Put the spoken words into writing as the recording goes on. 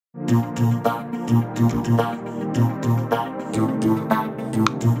Springboard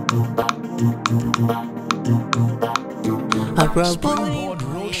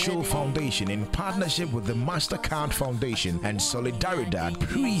Roadshow Foundation, in partnership with the MasterCard Foundation and Solidaridad,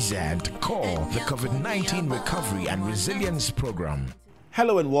 present CoRe, the COVID-19 Recovery and Resilience Program.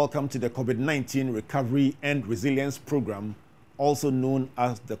 Hello and welcome to the COVID-19 Recovery and Resilience Program, also known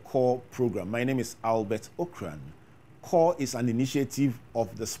as the CoRe Program. My name is Albert Okran. CoRe is an initiative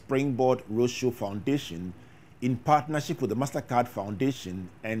of the Springboard Roadshow Foundation in partnership with the MasterCard Foundation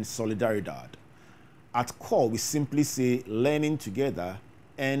and Solidaridad. At CoRe, we simply say learning together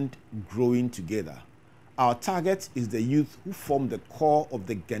and growing together. Our target is the youth who form the core of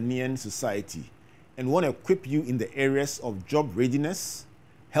the Ghanaian society and want to equip you in the areas of job readiness,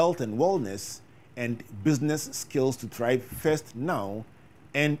 health and wellness, and business skills to thrive first now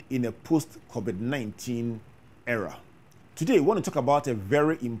and in a post-COVID-19 era. Today, we want to talk about a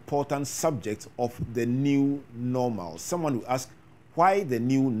very important subject of the new normal. Someone will ask, why the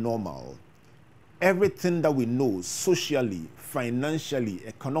new normal? Everything that we know socially, financially,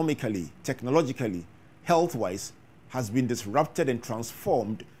 economically, technologically, health-wise has been disrupted and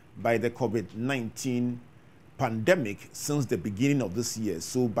transformed by the COVID-19 pandemic since the beginning of this year.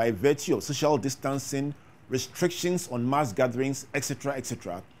 So by virtue of social distancing, restrictions on mass gatherings, etc.,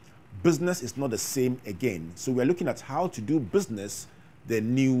 etc., business is not the same again. So we're looking at how to do business the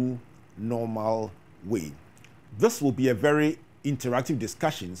new normal way. This will be a very interactive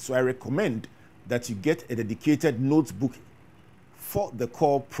discussion, so I recommend that you get a dedicated notebook for the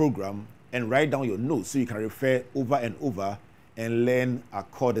CoRe program and write down your notes so you can refer over and over and learn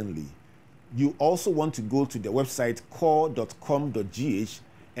accordingly. You also want to go to the website core.com.gh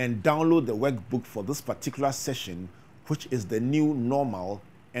and download the workbook for this particular session, which is the new normal,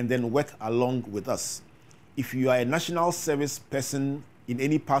 and then work along with us. If you are a national service person in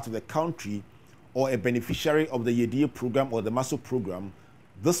any part of the country or a beneficiary of the YEDIE program or the MASO program,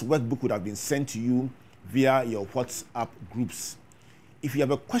 this workbook would have been sent to you via your WhatsApp groups. If you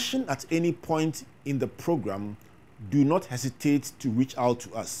have a question at any point in the program, do not hesitate to reach out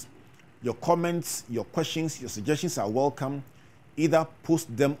to us. Your comments, your questions, your suggestions are welcome. Either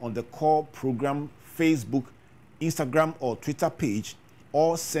post them on the CoRe program Facebook, Instagram, or Twitter page,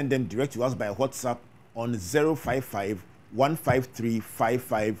 or send them direct to us by WhatsApp on 055 153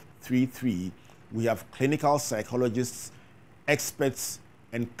 5533. We have clinical psychologists, experts,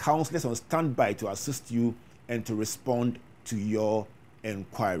 and counselors on standby to assist you and to respond to your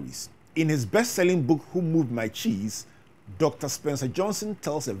enquiries. In his best-selling book, Who Moved My Cheese, Dr. Spencer Johnson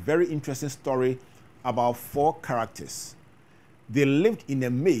tells a very interesting story about 4 characters. They lived in a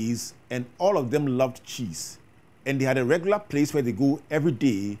maze and all of them loved cheese. And they had a regular place where they go every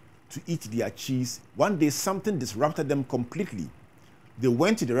day to eat their cheese. One day, something disrupted them completely. They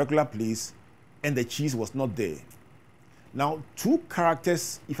went to the regular place and the cheese was not there. Now, 2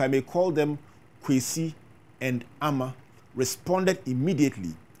 characters, if I may call them Kwesi and Ama, responded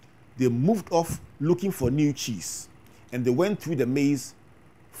immediately. They moved off looking for new cheese, and they went through the maze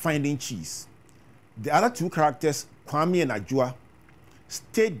finding cheese. The other 2 characters, Kwame and Ajua,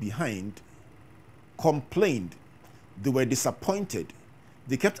 stayed behind, complained. They were disappointed.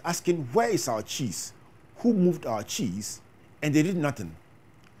 They kept asking, where is our cheese? Who moved our cheese? And they did nothing.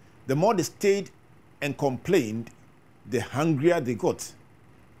 The more they stayed and complained, the hungrier they got,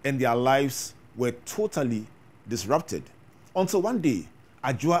 and their lives were totally disrupted. Until one day,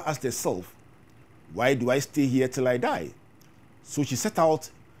 Ajua asked herself, why do I stay here till I die? So she set out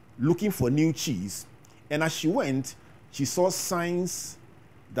looking for new cheese, and as she went, she saw signs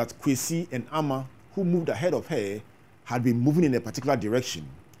that Kwesi and Ama, who moved ahead of her, had been moving in a particular direction.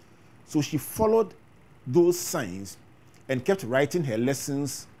 So she followed those signs and kept writing her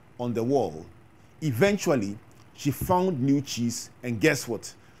lessons on the wall. Eventually, she found new cheese, and guess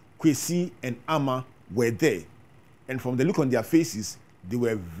what? Kwesi and Ama were there. And from the look on their faces, they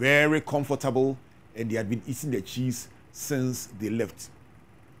were very comfortable, and they had been eating the cheese since they left.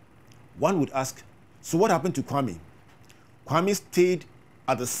 One would ask, so what happened to Kwame? Kwame stayed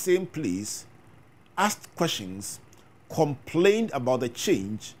at the same place, asked questions, complained about the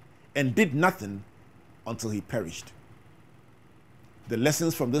change, and did nothing until he perished. The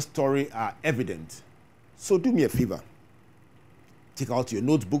lessons from this story are evident. So do me a favor. Take out your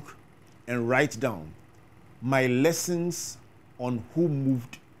notebook and write down my lessons on who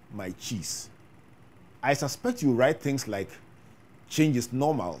moved my cheese. I suspect you write things like, change is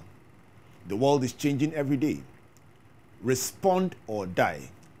normal. The world is changing every day. Respond or die.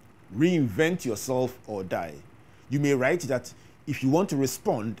 Reinvent yourself or die. You may write that if you want to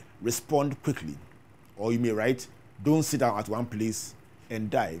respond, respond quickly. Or you may write, don't sit down at one place and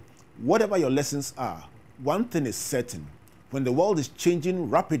die. whatever your lessons are, one thing is certain. When the world is changing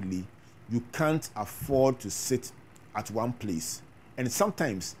rapidly, you can't afford to sit at one place. And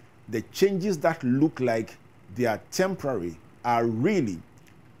sometimes the changes that look like they are temporary are really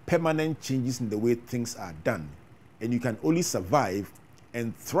permanent changes in the way things are done. And you can only survive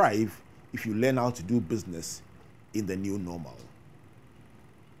and thrive if you learn how to do business in the new normal.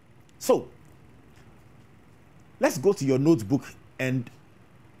 So, let's go to your notebook and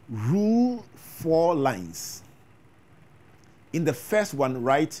rule 4 lines. In the first one,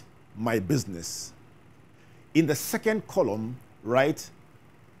 write my business. In the second column, write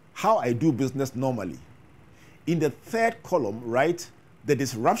how I do business normally. In the third column, write the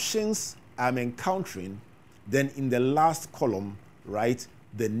disruptions I'm encountering. Then in the last column, write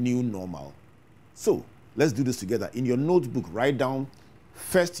the new normal. So let's do this together. In your notebook, write down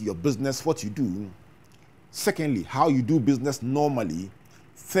first your business, what you do. Secondly, how you do business normally.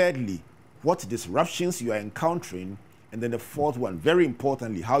 Thirdly, what disruptions you are encountering. And then the fourth one, very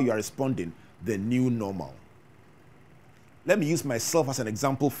importantly, how you are responding, the new normal. Let me use myself as an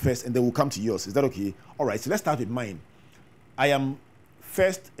example first, and then we'll come to yours. Is that okay? All right, so let's start with mine. I am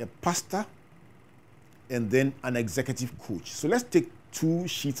first a pastor and then an executive coach. So let's take 2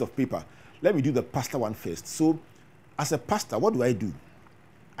 sheets of paper. Let me do the pastor one first. So as a pastor, what do?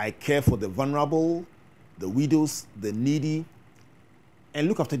 I care for the vulnerable, the widows, the needy, and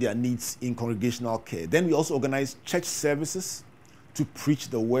look after their needs in congregational care. Then we also organize church services to preach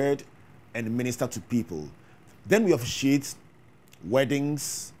the word and minister to people. Then we officiate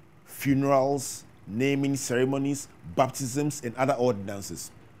weddings, funerals, naming ceremonies, baptisms, and other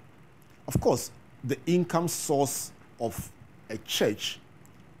ordinances. Of course, the income source of a church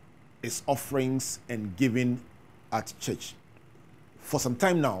is offerings and giving at church. For some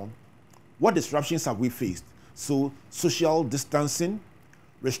time now, what disruptions have we faced? So, social distancing,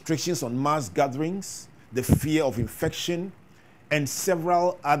 restrictions on mass gatherings, the fear of infection, and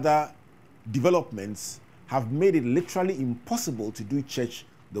several other developments have made it literally impossible to do church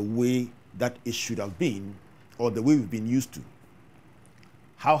the way that it should have been, or the way we've been used to.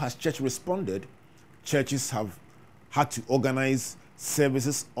 How has church responded? Churches have had to organize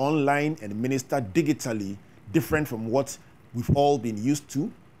services online and minister digitally, different from what we've all been used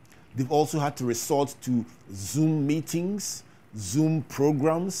to. They've also had to resort to Zoom meetings, Zoom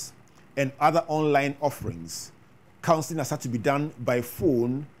programs, and other online offerings. Counseling has had to be done by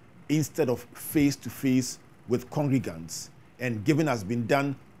phone instead of face-to-face with congregants, and giving has been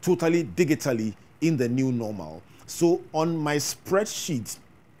done totally digitally in the new normal. So on my spreadsheet,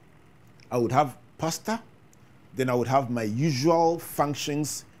 I would have pastor, then I would have my usual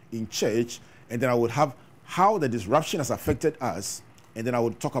functions in church, and then I would have how the disruption has affected us, and then I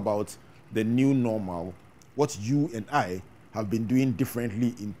would talk about the new normal, what you and I have been doing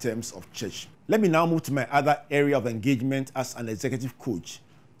differently in terms of church. Let me now move to my other area of engagement as an executive coach.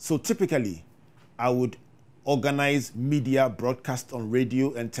 So typically, I would organize media broadcast on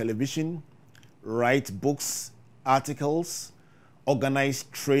radio and television, write books, articles, organize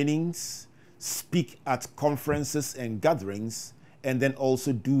trainings, speak at conferences and gatherings, and then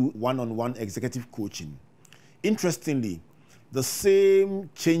also do one-on-one executive coaching. Interestingly, the same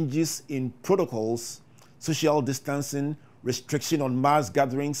changes in protocols, social distancing, restriction on mass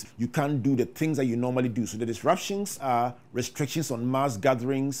gatherings, you can't do the things that you normally do. So the disruptions are restrictions on mass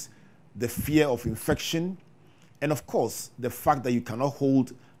gatherings, the fear of infection, and of course, the fact that you cannot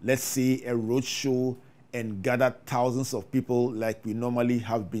hold, let's say, a roadshow and gather thousands of people like we normally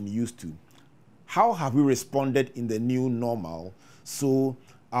have been used to. How have we responded in the new normal? So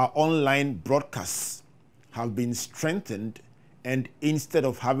our online broadcasts have been strengthened, and instead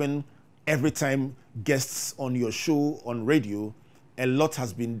of having every time guests on your show on radio, a lot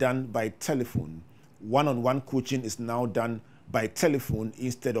has been done by telephone. One-on-one coaching is now done by telephone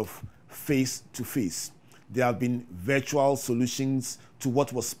instead of face-to-face. There have been virtual solutions to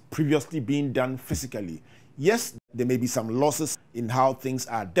what was previously being done physically. Yes, there may be some losses in how things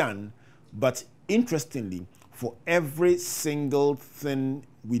are done, but interestingly, for every single thing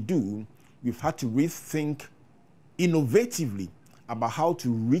we do, we've had to rethink innovatively about how to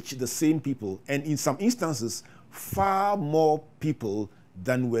reach the same people, and in some instances, far more people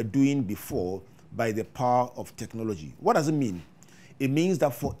than we're doing before by the power of technology. What does it mean? It means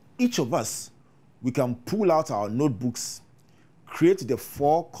that for each of us, we can pull out our notebooks, create the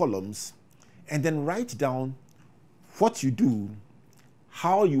 4 columns, and then write down what you do,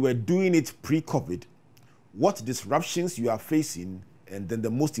 how you were doing it pre-COVID, what disruptions you are facing, and then the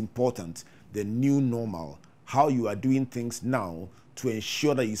most important, the new normal, how you are doing things now to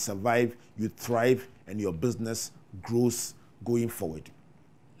ensure that you survive, you thrive, and your business grows going forward.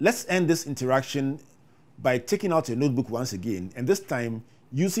 Let's end this interaction by taking out your notebook once again, and this time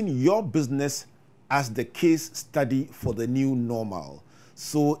using your business as the case study for the new normal.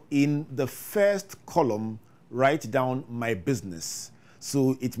 So in the first column, write down my business.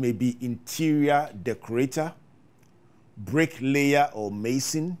 So it may be interior decorator, bricklayer or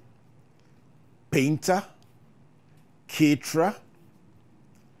mason, painter, caterer,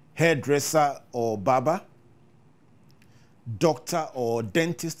 hairdresser or barber, doctor or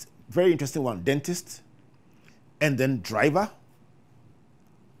dentist, very interesting one, dentist, and then driver,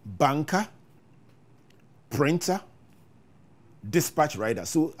 banker, printer, dispatch rider.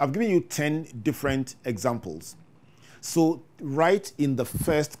 So I've given you 10 different examples. So write in the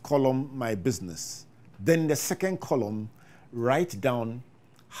first column, my business. Then in the second column, write down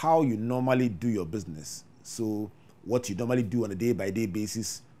how you normally do your business. So what you normally do on a day-by-day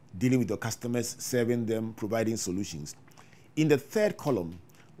basis, dealing with your customers, serving them, providing solutions. In the third column,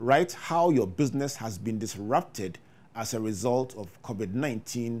 write how your business has been disrupted as a result of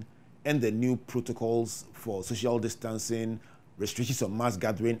COVID-19 and the new protocols for social distancing, restrictions on mass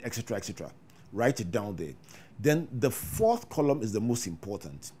gathering, etc., etc. Write it down there. Then the fourth column is the most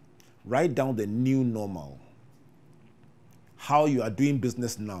important. Write down the new normal. How you are doing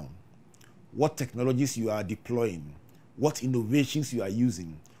business now. What technologies you are deploying. What innovations you are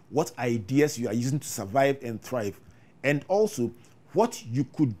using. What ideas you are using to survive and thrive. And also, what you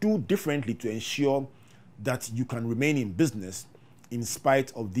could do differently to ensure that you can remain in business in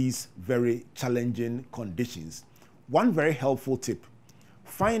spite of these very challenging conditions. One very helpful tip,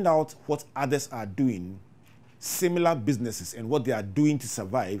 find out what others are doing, similar businesses, and what they are doing to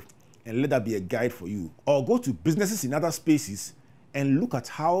survive, and let that be a guide for you. Or go to businesses in other spaces and look at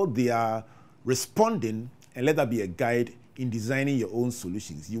how they are responding, and let that be a guide in designing your own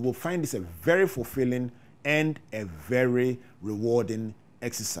solutions. You will find this a very fulfilling and a very rewarding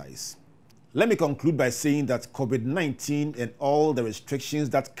exercise. Let me conclude by saying that COVID-19 and all the restrictions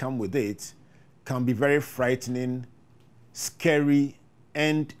that come with it can be very frightening, scary,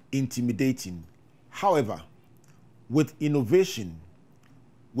 and intimidating. However, with innovation,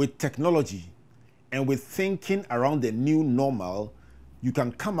 with technology, and with thinking around the new normal, you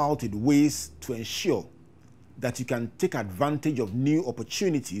can come out with ways to ensure that you can take advantage of new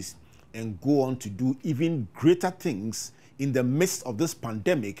opportunities and go on to do even greater things in the midst of this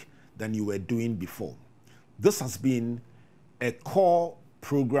pandemic than you were doing before. This has been a CoRe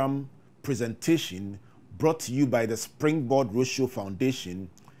program presentation brought to you by the Springboard Roadshow Foundation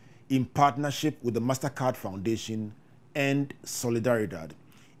in partnership with the MasterCard Foundation and Solidaridad.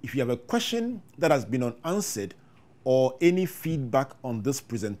 If you have a question that has been unanswered or any feedback on this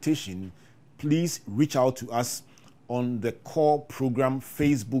presentation, please reach out to us on the CoRe program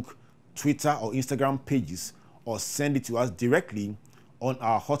Facebook, Twitter, or Instagram pages, or send it to us directly on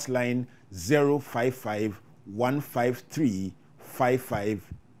our hotline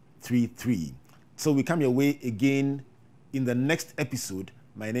 055-153-5533. So we come your way again in the next episode.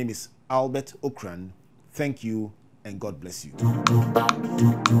 My name is Albert Okran. Thank you and God bless you.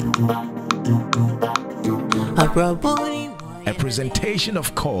 A presentation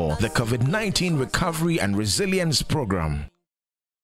of CoRe, the COVID-19 Recovery and Resilience Program.